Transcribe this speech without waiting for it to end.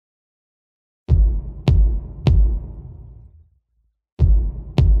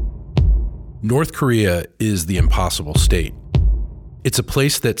North Korea is the impossible state. It's a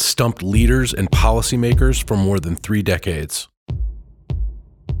place that stumped leaders and policymakers for more than 3 decades.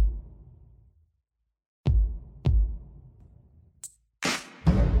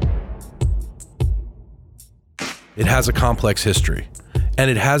 It has a complex history,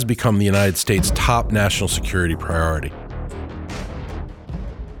 and it has become the United States' top national security priority.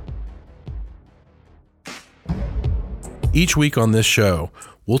 Each week on this show,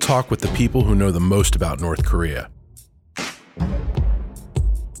 we'll talk with the people who know the most about North Korea.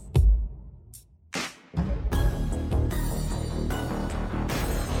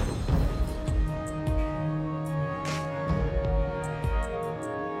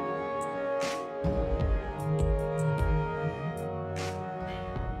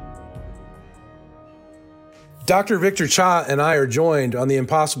 Dr. Victor Cha and I are joined on The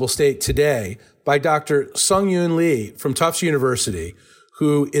Impossible State today by Dr. Sung-Yoon Lee from Tufts University,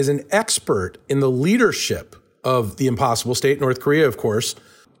 who is an expert in the leadership of the impossible state, North Korea, of course.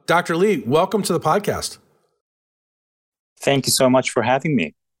 Dr. Lee, welcome to the podcast. Thank you so much for having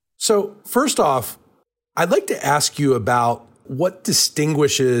me. So first off, I'd like to ask you about what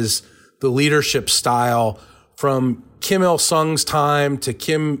distinguishes the leadership style from Kim Il-sung's time to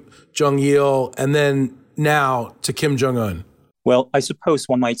Kim Jong-il and then now to Kim Jong-un? Well, I suppose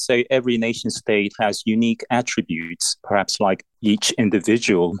one might say every nation state has unique attributes, perhaps like each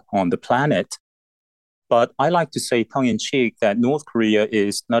individual on the planet. But I like to say tongue-in-cheek that North Korea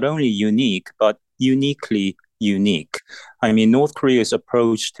is not only unique, but uniquely unique. I mean, North Korea's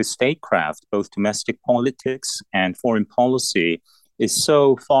approach to statecraft, both domestic politics and foreign policy, is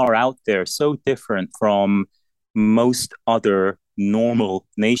so far out there, so different from most other normal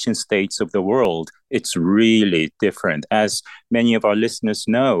nation states of the world. It's really different. As many of our listeners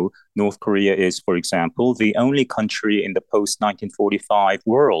know, North Korea is, for example, the only country in the post-1945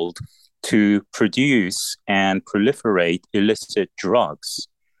 world to produce and proliferate illicit drugs,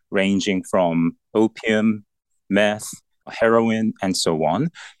 ranging from opium, meth, heroin, and so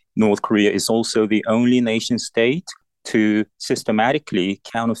on. North Korea is also the only nation state to systematically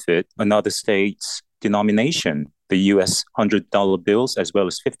counterfeit another state's denomination, the US $100 bills as well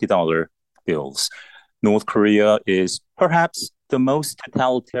as $50 bills. North Korea is perhaps the most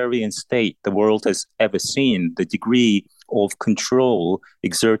totalitarian state the world has ever seen. The degree of control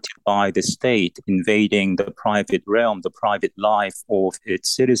exerted by the state invading the private realm, the private life of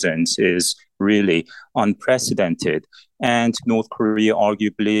its citizens is really unprecedented. And North Korea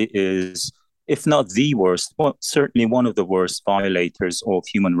arguably is, if not the worst, well, certainly one of the worst violators of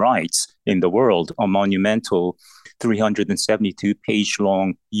human rights in the world. A monumental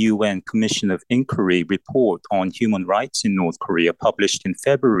 372-page-long UN Commission of Inquiry report on human rights in North Korea, published in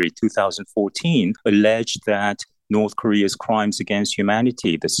February 2014, alleged that North Korea's crimes against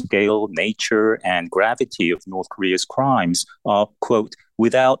humanity, the scale, nature, and gravity of North Korea's crimes are, quote,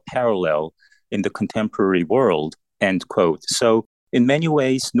 without parallel in the contemporary world, end quote. So in many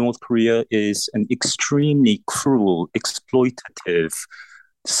ways, North Korea is an extremely cruel, exploitative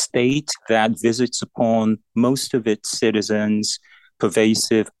state that visits upon most of its citizens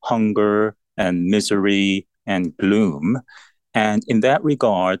pervasive hunger and misery and gloom. And in that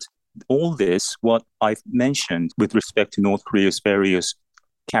regard, all this, what I've mentioned with respect to North Korea's various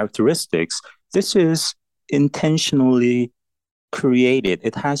characteristics, this is intentionally created.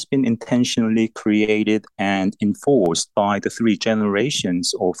 It has been intentionally created and enforced by the 3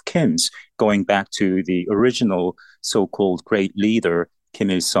 generations of Kims, going back to the original so-called great leader, Kim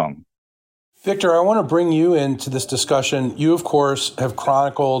Il-sung. Victor, I want to bring you into this discussion. You, of course, have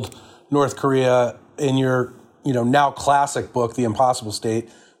chronicled North Korea in your, now classic book, The Impossible State,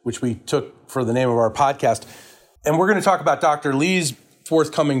 which we took for the name of our podcast. And we're going to talk about Dr. Lee's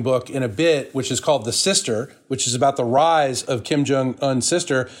forthcoming book in a bit, which is called The Sister, which is about the rise of Kim Jong-un's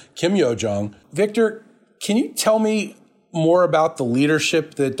sister, Kim Yo-jong. Victor, can you tell me more about the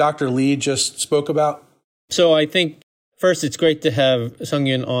leadership that Dr. Lee just spoke about? So I think first, it's great to have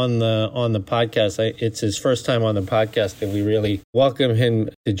Sung-Yoon on the podcast. It's his first time on the podcast, and we really welcome him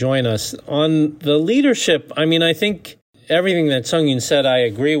to join us. On the leadership, I think everything that Sung-Yoon said, I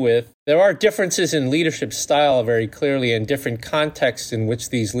agree with. There are differences in leadership style very clearly and different contexts in which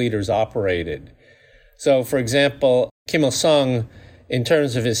these leaders operated. So, for example, Kim Il-sung, in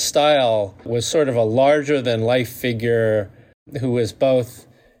terms of his style, was sort of a larger-than-life figure who was both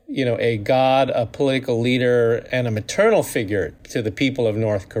a god, a political leader, and a maternal figure to the people of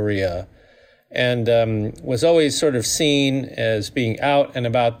North Korea, and was always sort of seen as being out and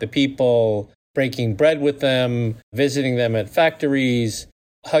about the people, breaking bread with them, visiting them at factories,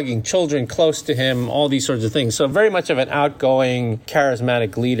 hugging children close to him, all these sorts of things. So very much of an outgoing,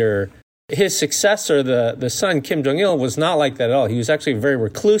 charismatic leader. His successor, the son, Kim Jong-il, was not like that at all. He was actually a very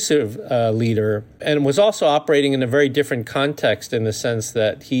reclusive leader and was also operating in a very different context in the sense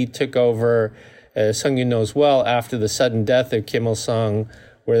that he took over, as Sung-Yun knows well, after the sudden death of Kim Il-sung,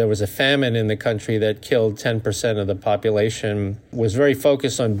 where there was a famine in the country that killed 10% of the population, was very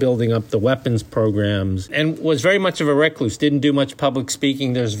focused on building up the weapons programs, and was very much of a recluse, didn't do much public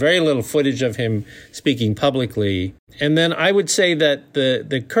speaking. There's very little footage of him speaking publicly. And then I would say that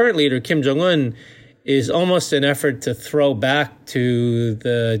the current leader, Kim Jong-un, is almost an effort to throw back to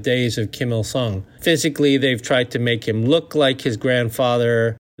the days of Kim Il-sung. Physically, they've tried to make him look like his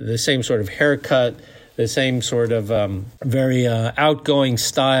grandfather, the same sort of haircut, the same sort of very outgoing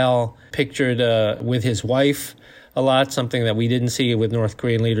style pictured with his wife a lot, something that we didn't see with North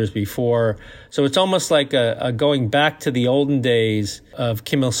Korean leaders before. So it's almost like a going back to the olden days of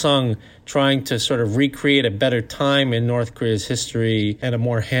Kim Il-sung, trying to sort of recreate a better time in North Korea's history and a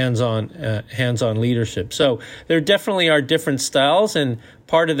more hands-on leadership. So there definitely are different styles, and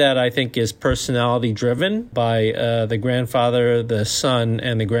part of that, I think, is personality-driven by the grandfather, the son,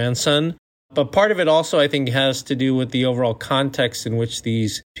 and the grandson. But part of it also, I think, has to do with the overall context in which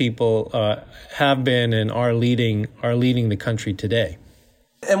these people have been and are leading the country today.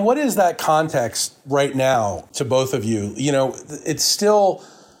 And what is that context right now to both of you? You know, it's still,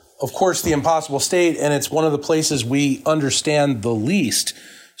 of course, the impossible state, and it's one of the places we understand the least.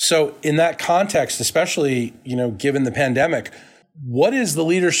 So in that context, especially, you know, given the pandemic, what is the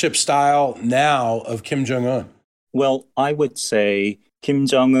leadership style now of Kim Jong-un? Well, I would say Kim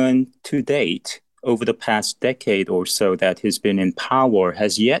Jong-un to date, over the past decade or so that he's been in power,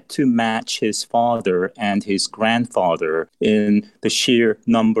 has yet to match his father and his grandfather in the sheer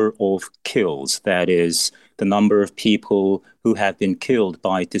number of kills. That is, the number of people who have been killed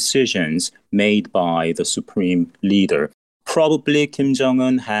by decisions made by the supreme leader. Probably Kim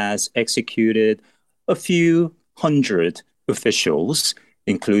Jong-un has executed a few hundred officials,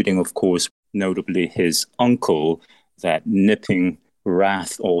 including, of course, notably his uncle, that nipping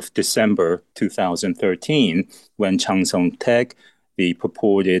wrath of December 2013, when Chang Song-taek, the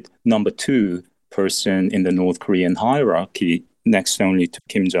purported number 2 person in the North Korean hierarchy, next only to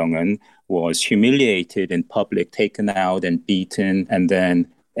Kim Jong-un, was humiliated in public, taken out and beaten, and then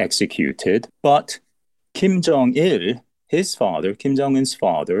executed. But Kim Jong-il, his father, Kim Jong-un's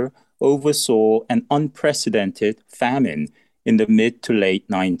father, oversaw an unprecedented famine in the mid to late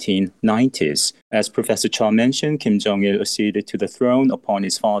 1990s. As Professor Cha mentioned, Kim Jong-il acceded to the throne upon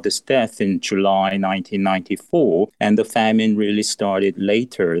his father's death in July 1994, and the famine really started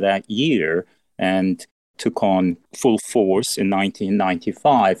later that year and took on full force in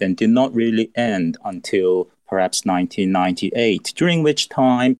 1995 and did not really end until perhaps 1998, during which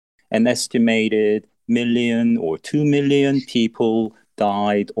time an estimated 1 million or 2 million people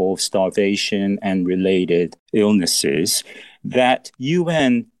died of starvation and related illnesses. That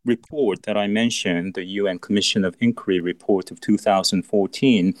UN report that I mentioned, the UN Commission of Inquiry report of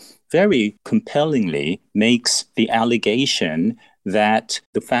 2014, very compellingly makes the allegation that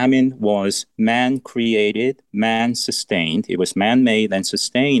the famine was man-created, man-sustained. It was man-made and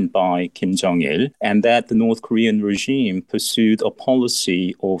sustained by Kim Jong-il, and that the North Korean regime pursued a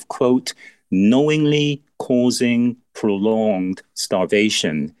policy of, quote, knowingly causing prolonged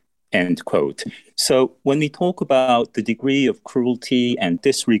starvation, end quote. So when we talk about the degree of cruelty and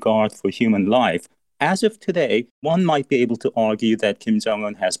disregard for human life, as of today, one might be able to argue that Kim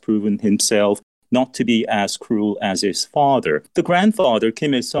Jong-un has proven himself not to be as cruel as his father. The grandfather,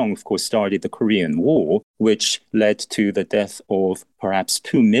 Kim Il-sung, of course, started the Korean War, which led to the death of perhaps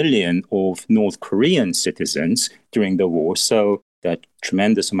 2 million of North Korean citizens during the war. So that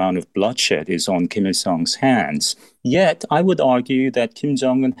tremendous amount of bloodshed is on Kim Il-sung's hands. Yet, I would argue that Kim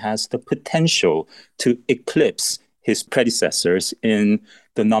Jong-un has the potential to eclipse his predecessors in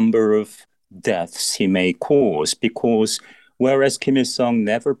the number of deaths he may cause, because whereas Kim Il-sung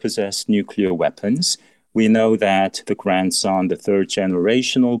never possessed nuclear weapons, we know that the grandson, the third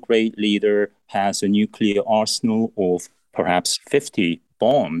generational great leader, has a nuclear arsenal of perhaps 50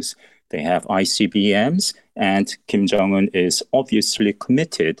 bombs. They have ICBMs, and Kim Jong-un is obviously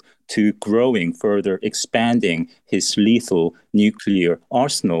committed to growing, further expanding his lethal nuclear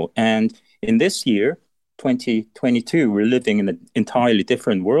arsenal. And in this year, 2022, we're living in an entirely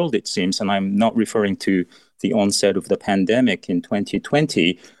different world, it seems, and I'm not referring to the onset of the pandemic in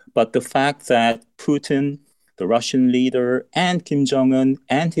 2020, but the fact that Putin, the Russian leader, and Kim Jong-un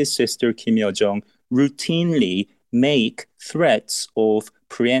and his sister Kim Yo-jong routinely make threats of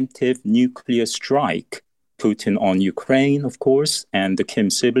preemptive nuclear strike, Putin on Ukraine, of course, and the Kim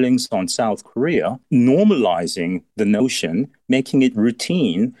siblings on South Korea, normalizing the notion, making it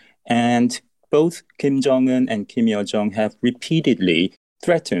routine, And both Kim Jong-un and Kim Yo-jong have repeatedly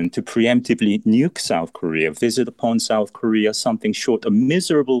threatened to preemptively nuke South Korea, visit upon South Korea something short of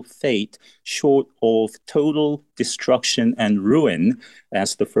miserable fate, short of total destruction and ruin,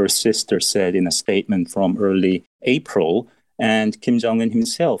 as the First Sister said in a statement from early April. And Kim Jong-un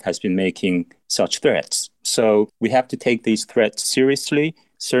himself has been making such threats. So we have to take these threats seriously.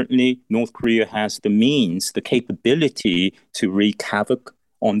 Certainly, North Korea has the means, the capability to wreak havoc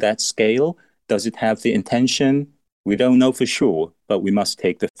on that scale. Does it have the intention? We don't know for sure, but we must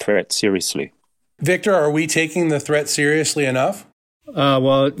take the threat seriously. Victor, are we taking the threat seriously enough?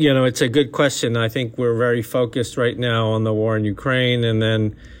 Well, it's a good question. I think we're very focused right now on the war in Ukraine, and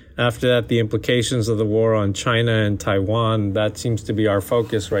then after that, the implications of the war on China and Taiwan. That seems to be our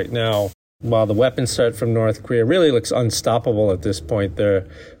focus right now. While the weapons threat from North Korea really looks unstoppable at this point,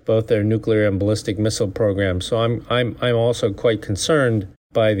 both their nuclear and ballistic missile programs. So I'm also quite concerned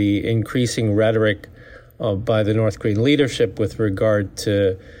by the increasing rhetoric by the North Korean leadership with regard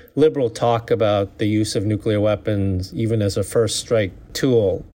to liberal talk about the use of nuclear weapons, even as a first strike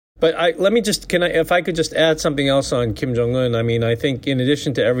tool. But if I could just add something else on Kim Jong-un. I mean, I think in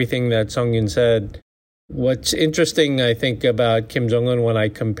addition to everything that Sung-Yun said, what's interesting, I think, about Kim Jong-un when I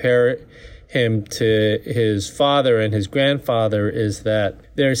compare him to his father and his grandfather is that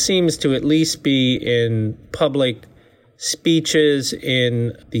there seems to at least be in public speeches,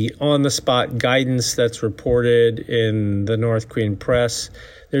 in the on-the-spot guidance that's reported in the North Korean press,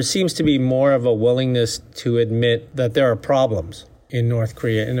 there seems to be more of a willingness to admit that there are problems in North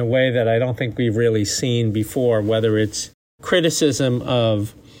Korea in a way that I don't think we've really seen before, whether it's criticism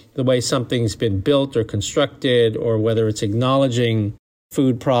of the way something's been built or constructed, or whether it's acknowledging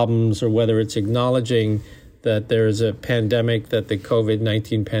food problems, or whether it's acknowledging that there's a pandemic, that the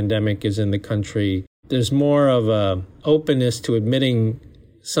COVID-19 pandemic is in the country. There's more of a openness to admitting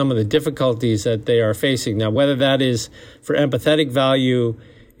some of the difficulties that they are facing. Now, whether that is for empathetic value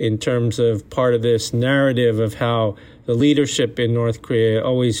in terms of part of this narrative of how the leadership in North Korea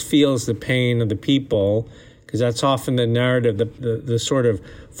always feels the pain of the people, because that's often the narrative, the sort of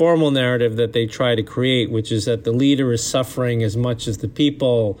formal narrative that they try to create, which is that the leader is suffering as much as the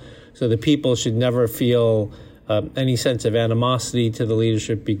people, so the people should never feel any sense of animosity to the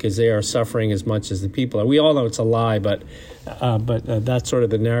leadership because they are suffering as much as the people. We all know it's a lie, but that's sort of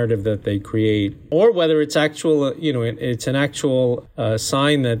the narrative that they create. Or whether it's actual, it's an actual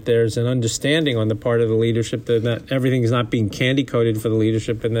sign that there's an understanding on the part of the leadership that everything is not being candy-coated for the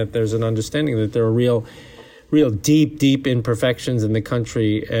leadership, and that there's an understanding that there are real deep imperfections in the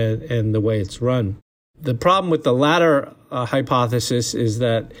country and the way it's run. The problem with the latter hypothesis is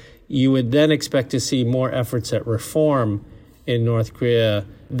that you would then expect to see more efforts at reform in North Korea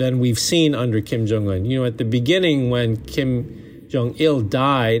than we've seen under Kim Jong-un. At the beginning, when Kim Jong-il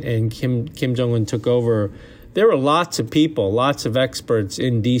died and Kim Jong-un took over, there were lots of people, lots of experts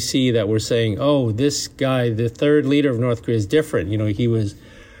in D.C. that were saying, oh, this guy, the third leader of North Korea, is different. He was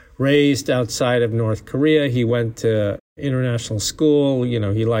raised outside of North Korea. He went to international school.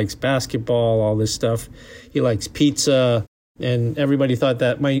 He likes basketball, all this stuff. He likes pizza. And everybody thought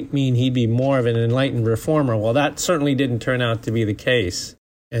that might mean he'd be more of an enlightened reformer. Well, that certainly didn't turn out to be the case.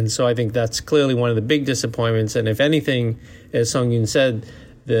 And so I think that's clearly one of the big disappointments. And if anything, as Sung-Yun said,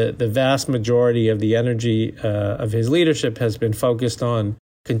 the vast majority of the energy of his leadership has been focused on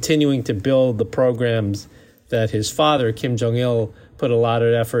continuing to build the programs that his father, Kim Jong-il, put a lot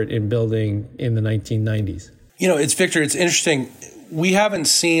of effort in building in the 1990s. Victor, it's interesting. We haven't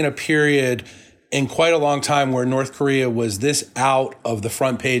seen a period in quite a long time where North Korea was this out of the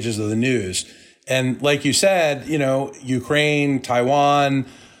front pages of the news. And like you said, Ukraine, Taiwan,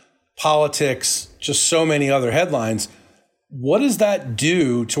 politics, just so many other headlines. What does that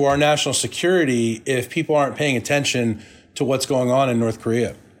do to our national security if people aren't paying attention to what's going on in North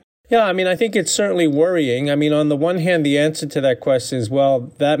Korea? Yeah, I think it's certainly worrying. On the one hand, the answer to that question is,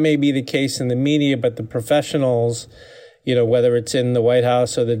 well, that may be the case in the media, but the professionals, whether it's in the White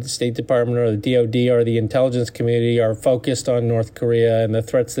House or the State Department or the DOD or the intelligence community, are focused on North Korea and the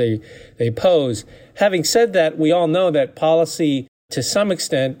threats they pose. Having said that, we all know that policy, to some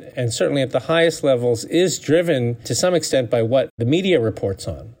extent, and certainly at the highest levels, is driven to some extent by what the media reports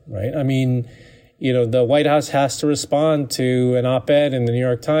on, right? The White House has to respond to an op-ed in the New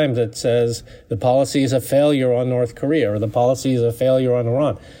York Times that says the policy is a failure on North Korea or the policy is a failure on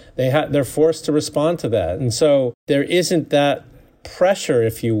Iran. They're forced to respond to that. And so there isn't that pressure,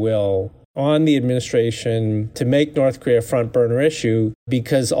 if you will, on the administration to make North Korea a front burner issue,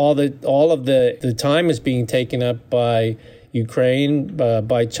 because all of the time is being taken up by Ukraine,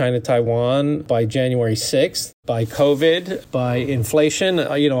 by China, Taiwan, by January 6th, by COVID, by inflation,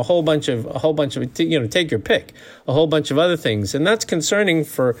 a whole bunch of, take your pick, a whole bunch of other things. And that's concerning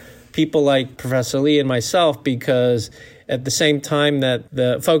for people like Professor Lee and myself, because at the same time that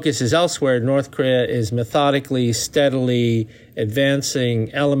the focus is elsewhere, North Korea is methodically, steadily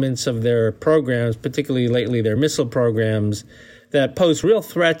advancing elements of their programs, particularly lately their missile programs, that pose real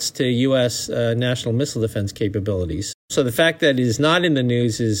threats to U.S. National missile defense capabilities. So the fact that it is not in the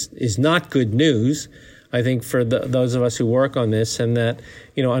news is not good news, I think, for those of us who work on this, and that,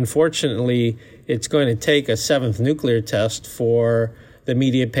 unfortunately, it's going to take a seventh nuclear test for the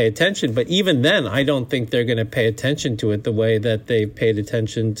media to pay attention. But even then, I don't think they're going to pay attention to it the way that they've paid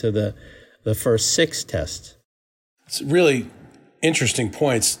attention to the first 6 tests. It's really interesting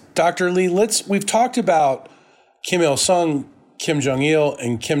points. Dr. Lee, we've talked about Kim Il-sung, Kim Jong-il,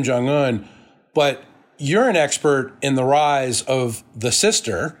 and Kim Jong-un, but you're an expert in the rise of the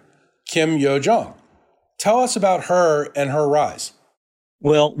sister, Kim Yo-jong. Tell us about her and her rise.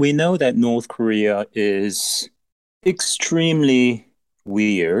 Well, we know that North Korea is extremely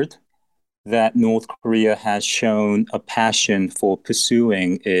weird, that North Korea has shown a passion for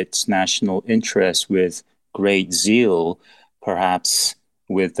pursuing its national interests with great zeal, perhaps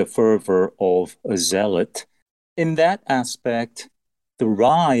with the fervor of a zealot. In that aspect, the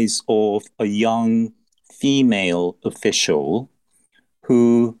rise of a young female official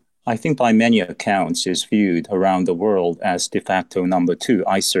who I think by many accounts is viewed around the world as de facto number 2.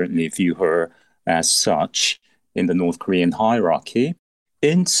 I certainly view her as such in the North Korean hierarchy.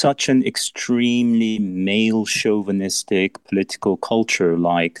 In such an extremely male chauvinistic political culture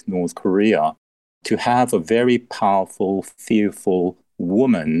like North Korea, to have a very powerful, fearful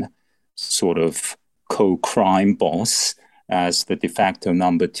woman sort of co-crime boss as the de facto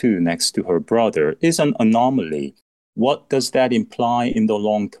number 2 next to her brother is an anomaly. What does that imply in the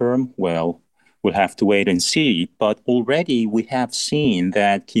long term? Well, we'll have to wait and see. But already we have seen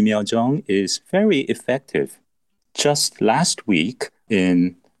that Kim Yo-jong is very effective. Just last week,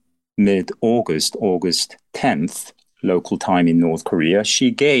 in mid-August, August 10th, local time in North Korea,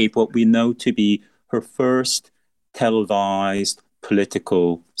 she gave what we know to be her first televised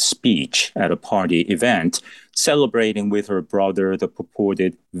political speech at a party event, celebrating with her brother the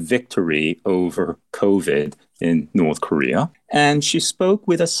purported victory over COVID in North Korea. And she spoke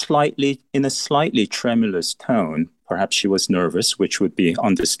in a slightly tremulous tone. Perhaps she was nervous, which would be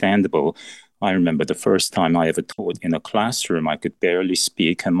understandable. I remember the first time I ever taught in a classroom, I could barely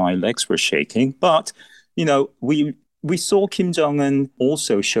speak and my legs were shaking. But, we saw Kim Jong-un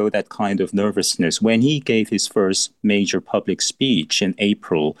also show that kind of nervousness when he gave his first major public speech in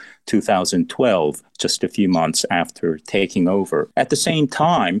April 2012, just a few months after taking over. At the same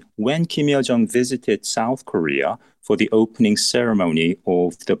time, when Kim Yo-jong visited South Korea for the opening ceremony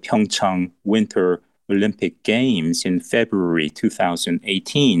of the Pyeongchang Winter Olympic Games in February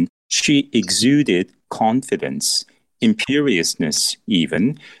 2018, she exuded confidence, imperiousness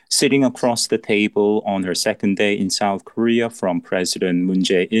even, sitting across the table on her second day in South Korea from President Moon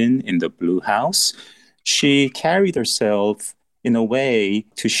Jae-in in the Blue House. She carried herself in a way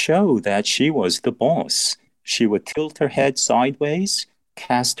to show that she was the boss. She would tilt her head sideways,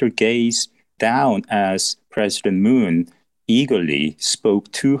 cast her gaze down as President Moon eagerly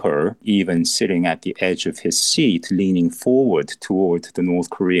spoke to her, even sitting at the edge of his seat, leaning forward toward the North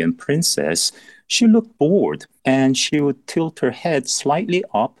Korean princess. She looked bored, and she would tilt her head slightly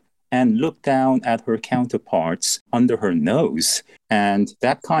up and look down at her counterparts under her nose. And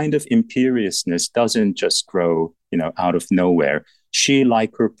that kind of imperiousness doesn't just grow, out of nowhere. She,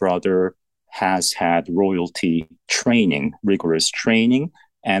 like her brother, has had royalty training, rigorous training.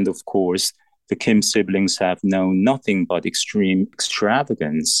 And of course, the Kim siblings have known nothing but extreme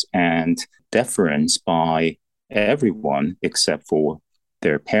extravagance and deference by everyone except for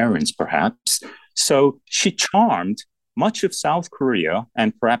their parents, perhaps. So she charmed much of South Korea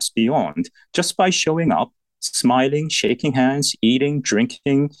and perhaps beyond just by showing up, smiling, shaking hands, eating,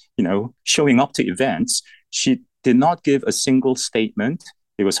 drinking, showing up to events. She did not give a single statement.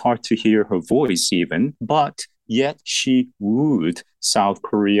 It was hard to hear her voice even, but yet she wooed South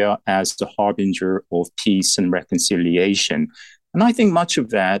Korea as the harbinger of peace and reconciliation. And I think much of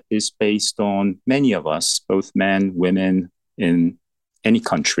that is based on many of us, both men, women in any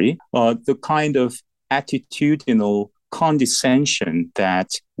country, the kind of attitudinal condescension that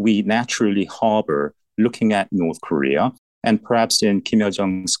we naturally harbor looking at North Korea. And perhaps in Kim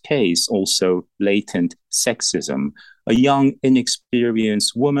Yo-jong's case, also latent sexism. A young,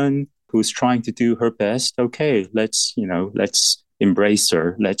 inexperienced woman who's trying to do her best. Okay, let's embrace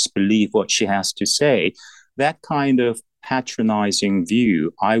her. Let's believe what she has to say. That kind of patronizing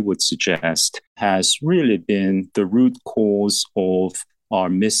view, I would suggest, has really been the root cause of our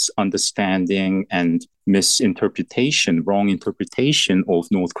misunderstanding and wrong interpretation of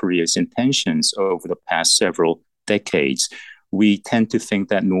North Korea's intentions over the past several decades. We tend to think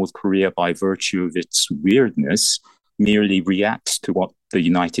that North Korea, by virtue of its weirdness, merely reacts to what the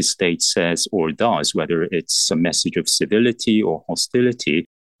United States says or does, whether it's a message of civility or hostility.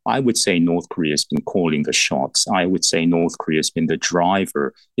 I would say North Korea has been calling the shots. I would say North Korea has been the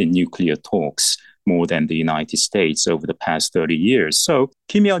driver in nuclear talks more than the United States over the past 30 years. So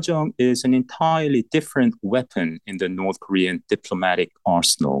Kim Yo-jong is an entirely different weapon in the North Korean diplomatic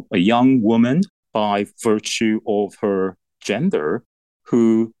arsenal. A young woman, by virtue of her gender,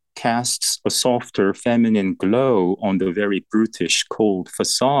 who casts a softer feminine glow on the very brutish, cold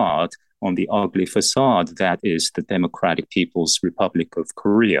facade, on the ugly facade that is the Democratic People's Republic of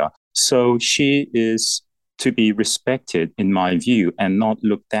Korea. So she is to be respected, in my view, and not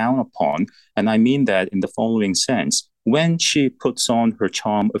looked down upon. And I mean that in the following sense. When she puts on her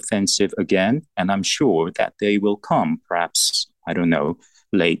charm offensive again, and I'm sure that day will come, perhaps, I don't know,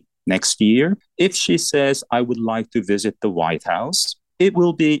 late next year, if she says, I would like to visit the White House, it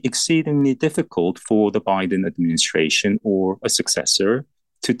will be exceedingly difficult for the Biden administration or a successor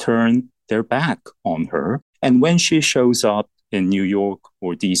to turn their back on her. And when she shows up in New York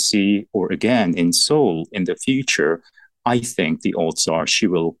or DC or again in Seoul in the future, I think the odds are she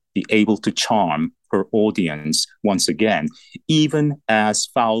will be able to charm her audience once again, even as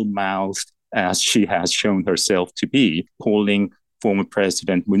foul-mouthed as she has shown herself to be, calling former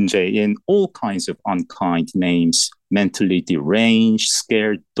President Moon Jae-in all kinds of unkind names, mentally deranged,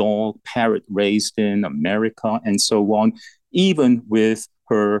 scared dog, parrot raised in America, and so on, even with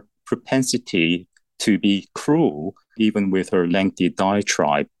her propensity to be cruel, even with her lengthy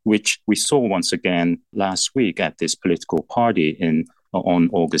diatribe, which we saw once again last week at this political party on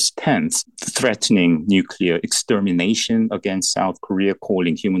August 10th, threatening nuclear extermination against South Korea,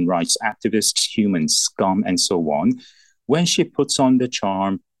 calling human rights activists human scum, and so on. When she puts on the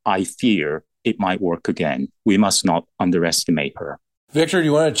charm, I fear it might work again. We must not underestimate her. Victor, do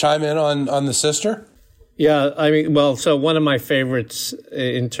you want to chime in on the sister? Yeah, I mean, well, so one of my favorites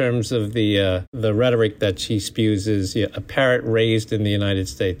in terms of the rhetoric that she spews is a parrot raised in the United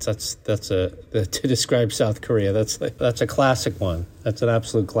States. That's to describe South Korea. That's a classic one. That's an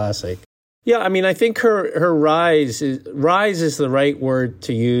absolute classic. Yeah, I mean, I think her rise is the right word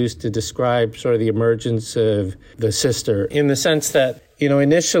to use to describe sort of the emergence of the sister, in the sense that, you know,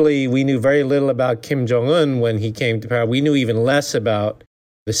 initially we knew very little about Kim Jong-un when he came to power. We knew even less about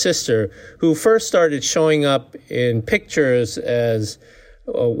the sister, who first started showing up in pictures as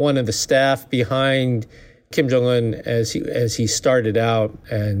one of the staff behind Kim Jong-un as he started out.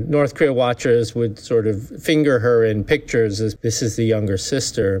 And North Korea watchers would sort of finger her in pictures as this is the younger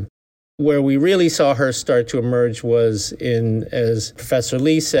sister. Where we really saw her start to emerge was in, as Professor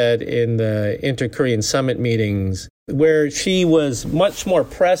Lee said, in the Inter-Korean Summit meetings, where she was much more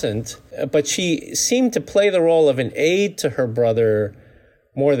present, but she seemed to play the role of an aide to her brother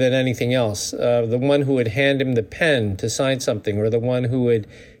more than anything else. The one who would hand him the pen to sign something, or the one who would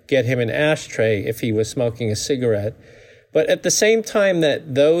get him an ashtray if he was smoking a cigarette. But at the same time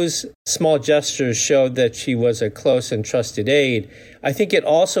that those small gestures showed that she was a close and trusted aide, I think it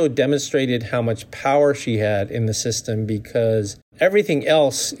also demonstrated how much power she had in the system, because everything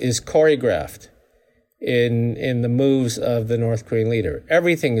else is choreographed in the moves of the North Korean leader.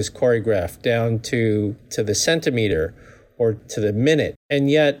 Everything is choreographed down to the centimeter or to the minute. And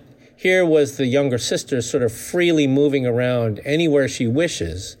yet here was the younger sister sort of freely moving around anywhere she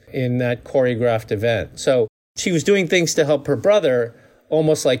wishes in that choreographed event. So she was doing things to help her brother,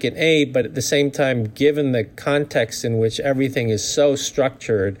 almost like an aide, but at the same time, given the context in which everything is so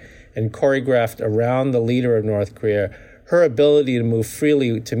structured and choreographed around the leader of North Korea, her ability to move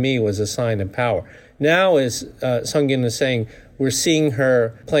freely, to me, was a sign of power. Now, as Sung-Yun is saying, we're seeing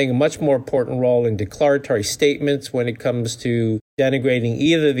her playing a much more important role in declaratory statements when it comes to denigrating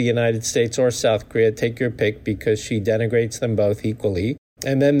either the United States or South Korea, take your pick, because she denigrates them both equally.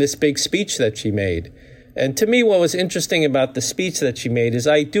 And then this big speech that she made. And to me, what was interesting about the speech that she made is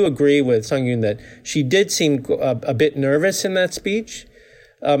I do agree with Sung-Yun that she did seem a bit nervous in that speech.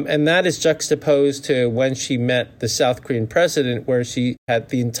 And that is juxtaposed to when she met the South Korean president, where she had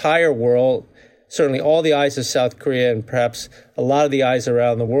the entire world, certainly all the eyes of South Korea and perhaps a lot of the eyes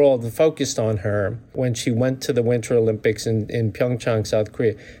around the world focused on her when she went to the Winter Olympics in Pyeongchang, South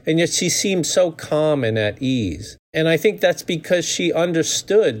Korea. And yet she seemed so calm and at ease. And I think that's because she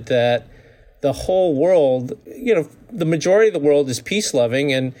understood that the whole world, the majority of the world is peace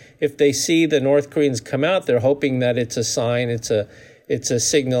loving. And if they see the North Koreans come out, they're hoping that it's a sign, it's a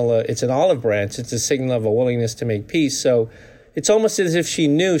signal, it's an olive branch. It's a signal of a willingness to make peace. So it's almost as if she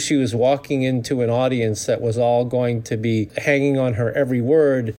knew she was walking into an audience that was all going to be hanging on her every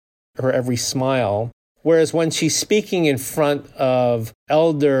word, her every smile. Whereas when she's speaking in front of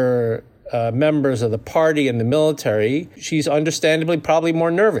elder members of the party and the military, she's understandably probably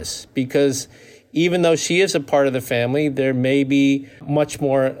more nervous, because even though she is a part of the family, there may be much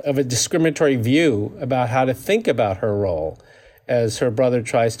more of a discriminatory view about how to think about her role as her brother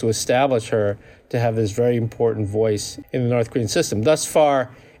tries to establish her to have this very important voice in the North Korean system. Thus far,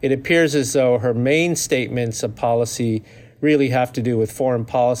 it appears as though her main statements of policy really have to do with foreign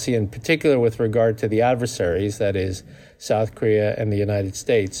policy, in particular with regard to the adversaries, that is, South Korea and the United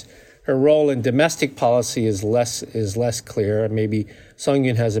States. Her role in domestic policy is less clear. Maybe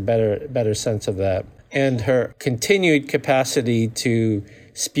Sung-yoon has a better sense of that. And her continued capacity to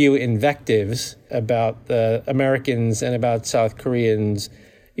spew invectives about the Americans and about South Koreans,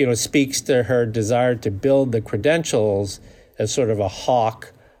 speaks to her desire to build the credentials as sort of a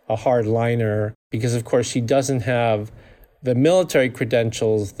hawk, a hardliner, because of course she doesn't have the military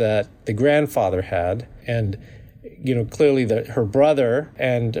credentials that the grandfather had. And clearly her brother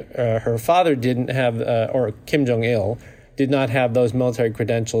and her father didn't have, or Kim Jong-il, did not have those military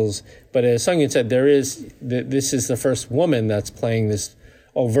credentials. But as Sung-yoon said, this is the first woman that's playing this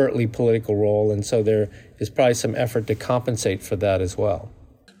overtly political role. And so there is probably some effort to compensate for that as well.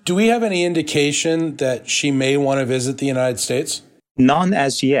 Do we have any indication that she may want to visit the United States? None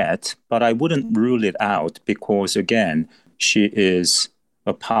as yet, but I wouldn't rule it out because, again, she is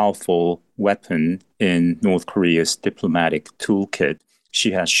a powerful weapon in North Korea's diplomatic toolkit.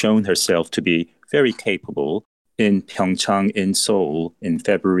 She has shown herself to be very capable in Pyeongchang, in Seoul, in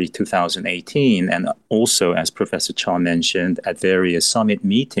February 2018, and also, as Professor Cha mentioned, at various summit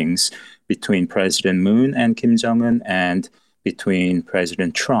meetings between President Moon and Kim Jong-un and between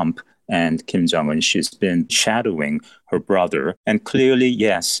President Trump and Kim Jong-un. She's been shadowing her brother. And clearly,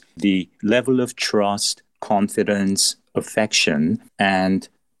 yes, the level of trust, confidence, affection, and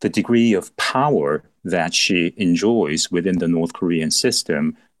the degree of power that she enjoys within the North Korean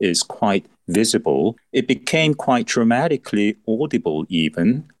system is quite visible. It became quite dramatically audible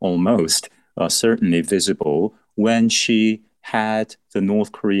even, almost, certainly visible, when she had the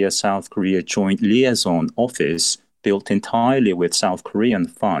North Korea-South Korea Joint Liaison Office built entirely with South Korean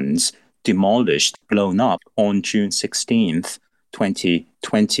funds, demolished, blown up on June 16th,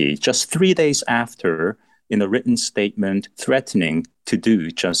 2020, just 3 days after, in a written statement threatening to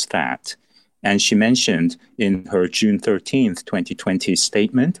do just that. And she mentioned in her June 13th, 2020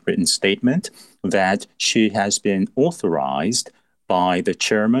 written statement, that she has been authorized by the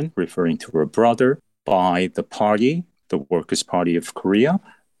chairman, referring to her brother, by the party, the Workers' Party of Korea,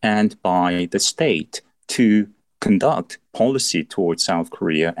 and by the state to conduct policy towards South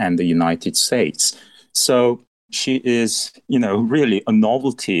Korea and the United States. So she is, really a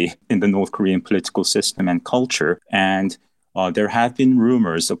novelty in the North Korean political system and culture. And there have been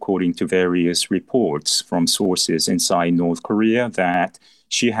rumors, according to various reports from sources inside North Korea, that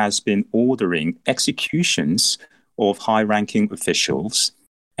she has been ordering executions of high-ranking officials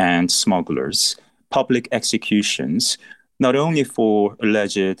and smugglers, public executions, not only for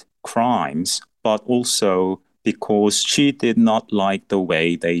alleged crimes, but also because she did not like the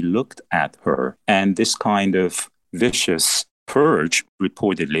way they looked at her. And this kind of vicious purge,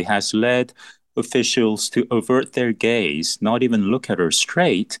 reportedly, has led officials to avert their gaze, not even look at her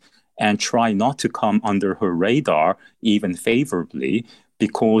straight, and try not to come under her radar, even favorably,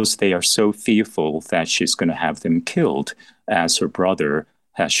 because they are so fearful that she's going to have them killed, as her brother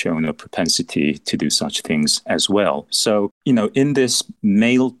has shown a propensity to do such things as well. So, in this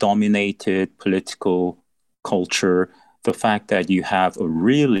male-dominated political culture, the fact that you have a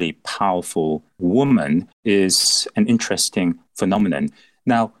really powerful woman is an interesting phenomenon.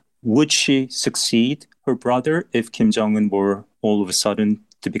 Now, would she succeed her brother if Kim Jong-un were all of a sudden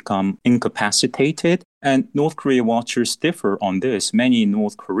to become incapacitated? And North Korea watchers differ on this. Many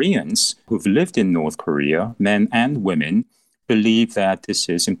North Koreans who've lived in North Korea, men and women, believe that this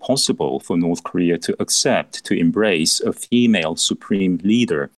is impossible for North Korea to accept, to embrace a female supreme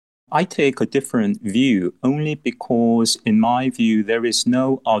leader. I take a different view only because, in my view, there is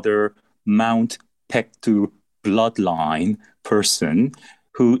no other Mount Baekdu bloodline person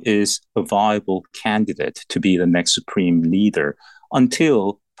who is a viable candidate to be the next supreme leader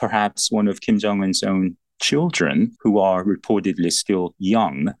until perhaps one of Kim Jong-un's own children, who are reportedly still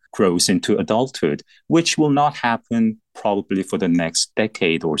young, grows into adulthood, which will not happen probably for the next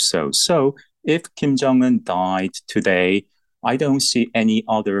decade or so. So If Kim Jong-un died today, I don't see any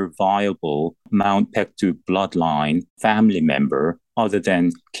other viable Mount Baekdu bloodline family member other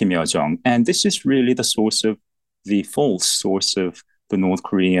than Kim Yo-jong. And this is really the false source of the North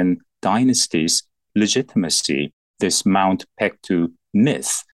Korean dynasty's legitimacy, this Mount Baekdu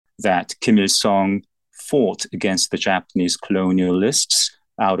myth that Kim Il-sung fought against the Japanese colonialists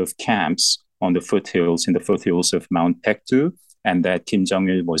out of camps in the foothills of Mount Baekdu, and that Kim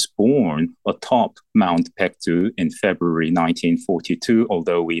Jong-il was born atop Mount Baekdu in February 1942,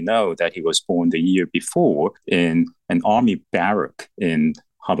 although we know that he was born the year before in an army barrack in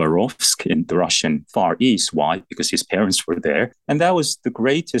Khabarovsk in the Russian Far East. Why? Because his parents were there. And that was the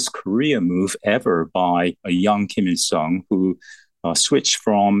greatest career move ever by a young Kim Il-sung who switched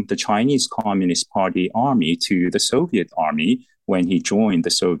from the Chinese Communist Party army to the Soviet army when he joined the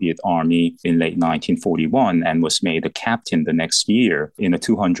Soviet army in late 1941 and was made a captain the next year in a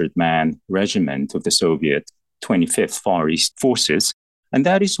 200-man regiment of the Soviet 25th Far East Forces. And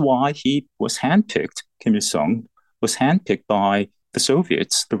that is why he was handpicked, Kim Il-sung was handpicked by the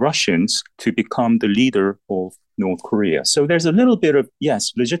Soviets, the Russians, to become the leader of North Korea. So there's a little bit of,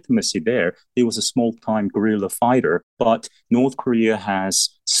 yes, legitimacy there. He was a small-time guerrilla fighter, but North Korea has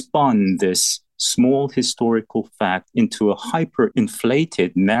spun this small historical fact into a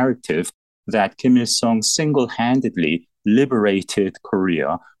hyper-inflated narrative that Kim Il-sung single-handedly liberated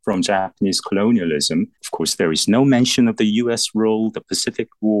Korea from Japanese colonialism. Of course, there is no mention of the U.S. role, the Pacific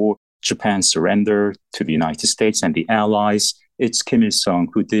War, Japan's surrender to the United States and the Allies. It's Kim Il-sung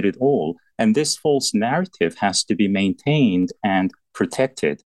who did it all. And this false narrative has to be maintained and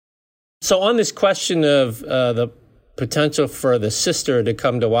protected. So on this question of the potential for the sister to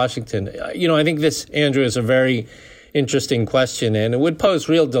come to Washington, I think this, Andrew, is a very interesting question, and it would pose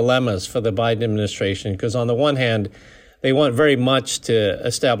real dilemmas for the Biden administration, because on the one hand, they want very much to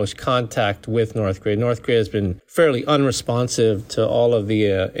establish contact with North Korea. North Korea has been fairly unresponsive to all of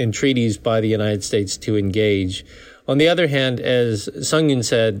the entreaties by the United States to engage. On the other hand, as Sung-Yun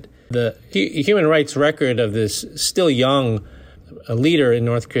said, the human rights record of this still young leader in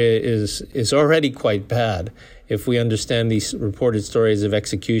North Korea is already quite bad, if we understand these reported stories of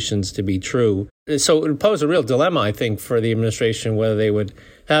executions to be true. So it would pose a real dilemma, I think, for the administration, whether they would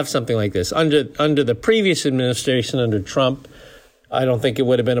have something like this. Under the previous administration, under Trump, I don't think it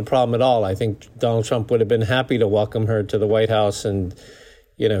would have been a problem at all. I think Donald Trump would have been happy to welcome her to the White House and,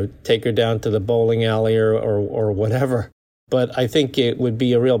 take her down to the bowling alley or whatever. But I think it would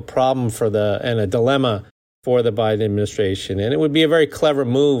be a real problem and a dilemma for the Biden administration. And it would be a very clever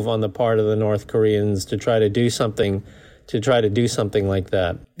move on the part of the North Koreans to try to do something like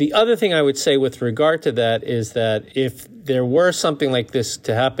that. The other thing I would say with regard to that is that if there were something like this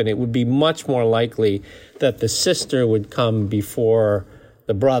to happen, it would be much more likely that the sister would come before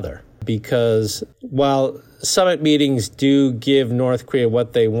the brother. Because while summit meetings do give North Korea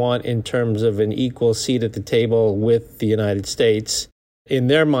what they want in terms of an equal seat at the table with the United States, in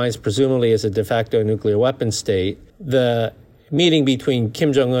their minds, presumably as a de facto nuclear weapon state, the meeting between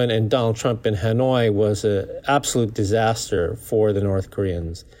Kim Jong-un and Donald Trump in Hanoi was an absolute disaster for the North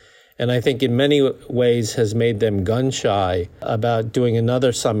Koreans. And I think in many ways has made them gun-shy about doing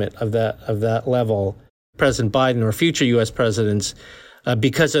another summit of that level, President Biden or future U.S. presidents,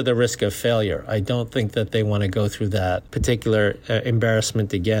 because of the risk of failure. I don't think that they want to go through that particular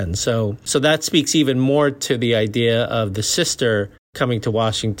embarrassment again. So that speaks even more to the idea of the sister coming to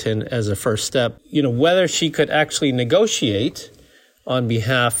Washington as a first step. Whether she could actually negotiate on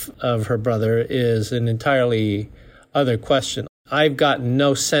behalf of her brother is an entirely other question. I've gotten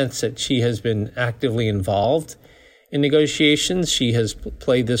no sense that she has been actively involved in negotiations. She has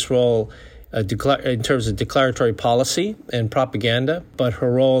played this role in terms of declaratory policy and propaganda, but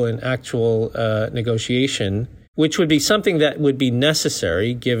her role in actual negotiation, which would be something that would be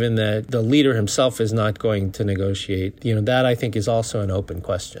necessary given that the leader himself is not going to negotiate, that I think is also an open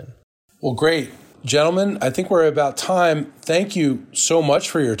question. Well, great. Gentlemen, I think we're about time. Thank you so much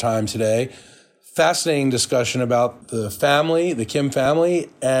for your time today. Fascinating discussion about the family, the Kim family,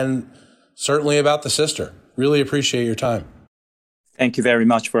 and certainly about the sister. Really appreciate your time. Thank you very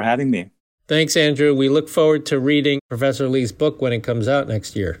much for having me. Thanks, Andrew. We look forward to reading Professor Lee's book when it comes out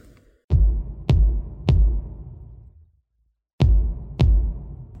next year.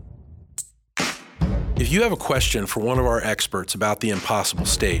 If you have a question for one of our experts about the impossible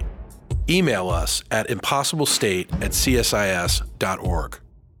state, email us at impossiblestate@csis.org.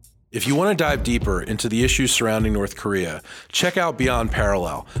 If you want to dive deeper into the issues surrounding North Korea, check out Beyond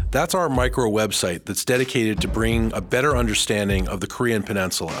Parallel. That's our micro website that's dedicated to bringing a better understanding of the Korean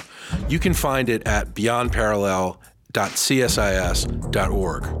Peninsula. You can find it at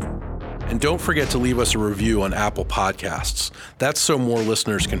beyondparallel.csis.org. And don't forget to leave us a review on Apple Podcasts. That's so more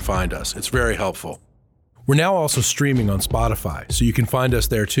listeners can find us. It's very helpful. We're now also streaming on Spotify, so you can find us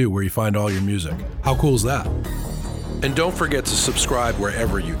there too, where you find all your music. How cool is that? And don't forget to subscribe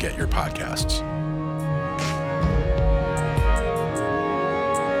wherever you get your podcasts.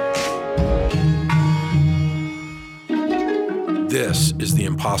 This is The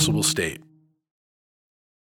Impossible State.